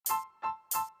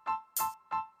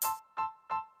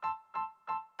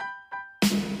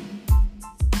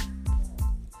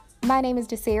My name is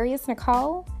Desarius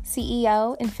Nicole,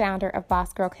 CEO and founder of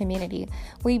Boss Girl Community.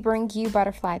 We bring you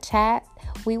Butterfly Chat.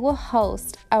 We will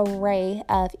host an array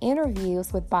of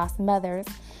interviews with boss mothers,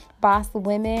 boss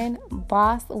women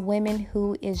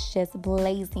who is just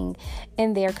blazing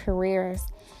in their careers.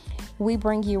 We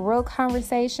bring you real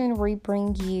conversation. We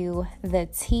bring you the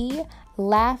tea,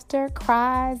 laughter,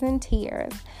 cries, and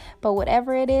tears. But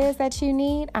whatever it is that you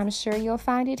need, I'm sure you'll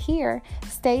find it here.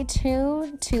 Stay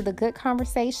tuned to the good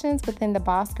conversations within the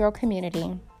Boss Girl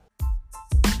community.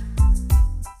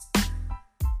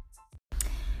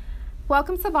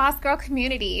 Welcome to Boss Girl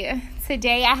Community.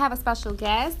 Today I have a special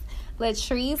guest,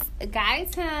 Latrice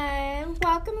Guyton.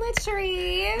 Welcome,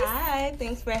 Latrice. Hi,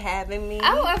 thanks for having me.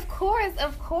 Oh, of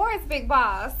course, big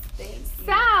boss. Thanks.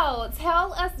 So,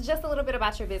 tell us just a little bit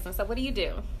about your business. So, what do you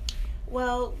do?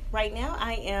 Well, right now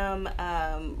I am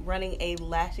running a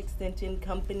lash extension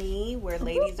company where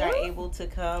ladies are able to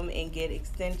come and get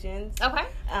extensions. Okay.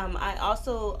 I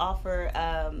also offer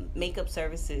makeup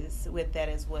services with that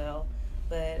as well,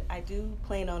 but I do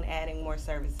plan on adding more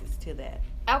services to that.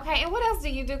 Okay, and what else do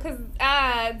you do? Because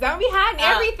don't be hiding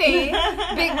everything,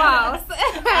 big boss.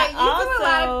 You do a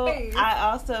lot of things.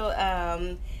 I also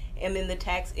am in the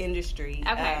tax industry.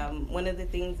 Okay. One of the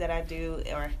things that I do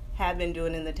or have been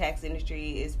doing in the tax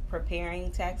industry is preparing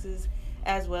taxes,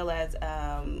 as well as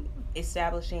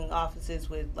establishing offices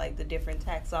with like the different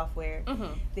tax software,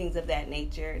 things of that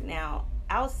nature. Now,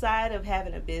 outside of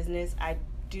having a business, I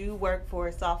do work for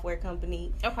a software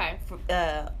company. Okay.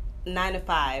 9 to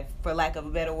 5, for lack of a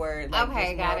better word. Like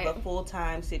okay, got it. More of a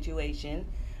full-time situation.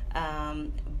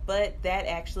 But that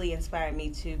actually inspired me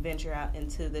to venture out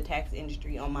into the tax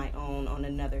industry on my own on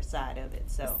another side of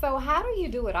it. So how do you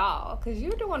do it all? Because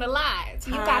you're doing a lot.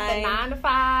 You got the 9 to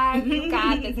 5, you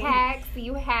got the tax,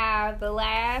 you have the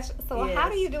lash. So yes. How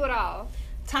do you do it all?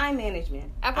 Time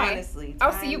management, okay. Honestly.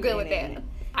 So you good with that?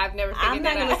 I've never figured I'm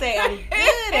not going to say I'm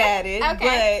good at it,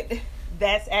 okay. But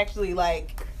that's actually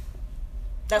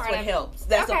that's what helps.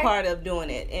 That's a part of doing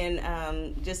it.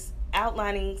 And just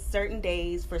outlining certain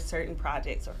days for certain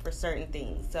projects or for certain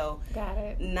things. So got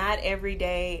it. Not every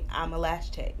day I'm a lash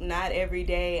tech. Not every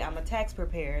day I'm a tax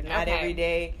preparer. Not every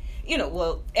day,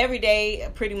 every day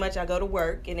pretty much I go to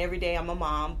work, and every day I'm a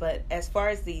mom. But as far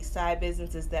as the side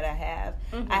businesses that I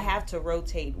have to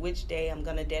rotate which day I'm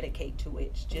going to dedicate to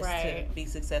which, just to be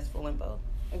successful in both.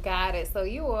 Got it. So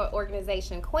you are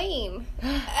organization queen.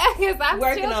 Because I'm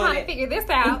still trying to figure this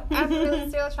out. I'm really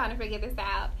still trying to figure this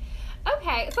out.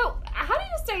 Okay, so how do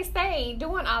you stay sane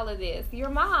doing all of this? You're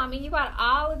a mom and you got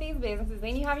all of these businesses,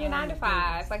 then you have your 9 to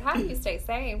 5. Like, how do you stay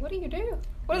sane? What do you do?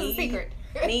 What is the secret?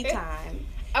 Me time.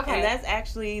 Okay. And that's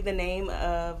actually the name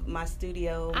of my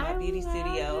studio, my beauty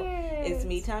studio. It's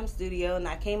Me Time Studio, and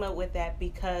I came up with that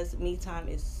because me time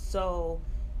is so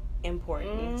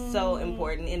important. So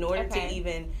important. In order to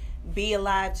even be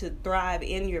alive, to thrive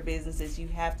in your businesses, you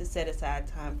have to set aside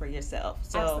time for yourself.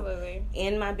 So absolutely.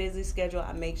 In my busy schedule,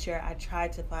 I make sure I try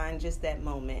to find just that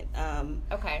moment.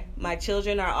 My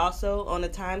children are also on a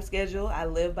time schedule. I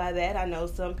live by that. I know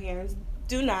some parents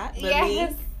do not, but me,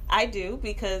 I do,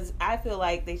 because I feel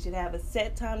like they should have a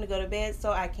set time to go to bed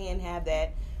so I can have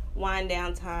that wind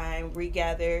down time,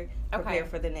 regather, prepare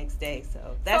for the next day.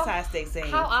 So that's how I stay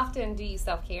sane. How often do you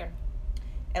self-care?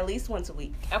 At least once a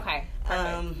week. Okay.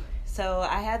 Perfect. So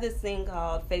I have this thing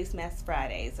called Face Mask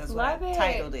Fridays. That's what I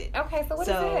titled it. Okay, so what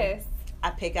is this?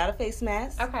 I pick out a face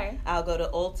mask. Okay. I'll go to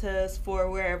Ulta's, for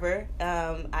wherever.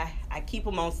 I keep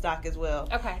them on stock as well.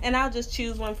 Okay. And I'll just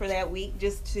choose one for that week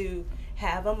just to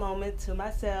have a moment to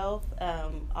myself.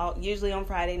 Usually on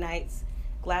Friday nights,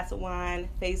 glass of wine,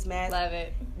 face mask. Love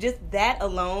it. Just that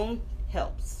alone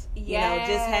helps. Yes.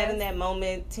 Just having that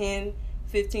moment, 10,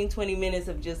 15, 20 minutes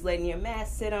of just letting your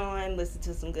mask sit on, listen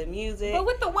to some good music. But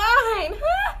with the wine.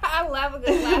 I love a good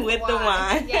glass of wine. With the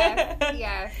wine.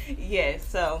 Yes. Yes.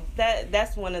 So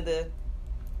that's one of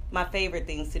my favorite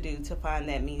things to do, to find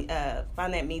that me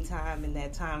time and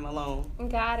that time alone.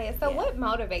 Got it. So what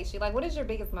motivates you? Like, what is your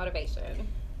biggest motivation?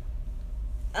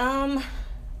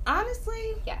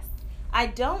 Honestly, yes. I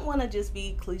don't want to just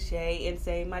be cliche and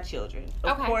say my children.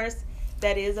 Of course,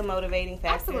 that is a motivating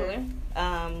factor.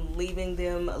 Absolutely. Leaving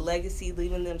them a legacy,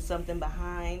 leaving them something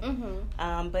behind.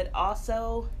 But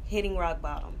also hitting rock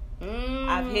bottom.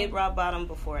 I've hit rock bottom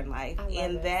before in life,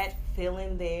 and that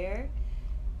feeling there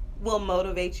will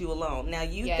motivate you alone. Now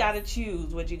you got to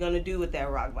choose what you're going to do with that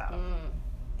rock bottom.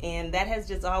 And that has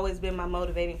just always been my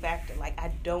motivating factor. Like,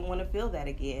 I don't want to feel that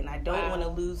again. I don't want to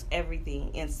lose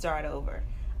everything and start over.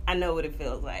 I know what it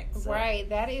feels like. So. Right.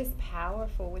 That is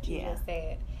powerful, what you just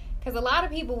said. Because a lot of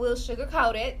people will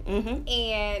sugarcoat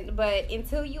it, but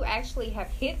until you actually have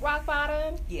hit rock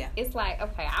bottom, it's like,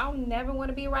 okay, I'll never want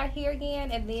to be right here again.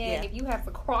 And then if you have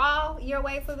to crawl your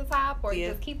way to the top, or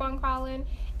just keep on crawling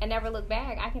and never look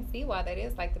back, I can see why that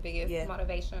is like the biggest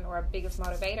motivation or biggest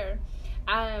motivator.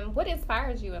 What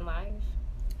inspires you in life?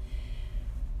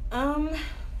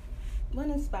 What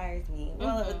inspires me?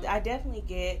 Well, I definitely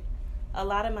get a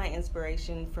lot of my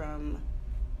inspiration from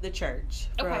the church.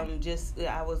 From just,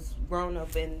 I was grown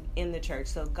up in the church,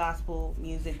 so gospel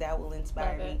music, that will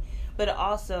inspire me. But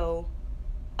also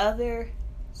other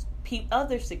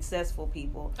successful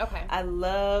people. I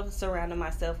love surrounding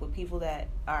myself with people that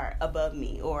are above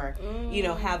me, or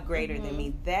have greater than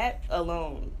me. That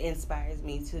alone inspires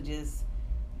me to just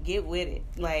get with it,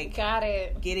 like get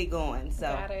it going.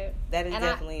 So that is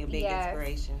definitely a big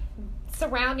inspiration.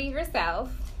 Surrounding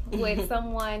yourself with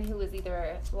someone who is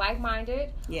either like-minded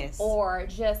or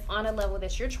just on a level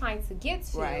that you're trying to get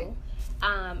to,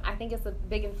 I think it's a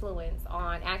big influence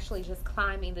on actually just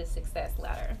climbing the success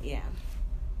ladder. So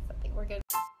I think we're good.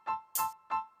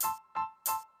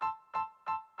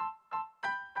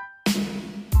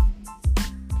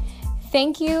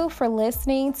 Thank you for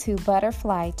listening to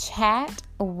Butterfly Chat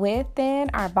within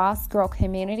our Boss Girl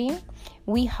community.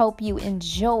 We hope you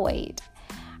enjoyed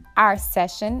our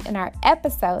session and our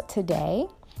episode today.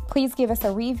 Please give us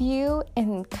a review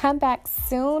and come back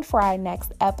soon for our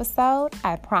next episode.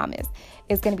 I promise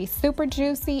it's going to be super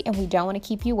juicy and we don't want to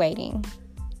keep you waiting.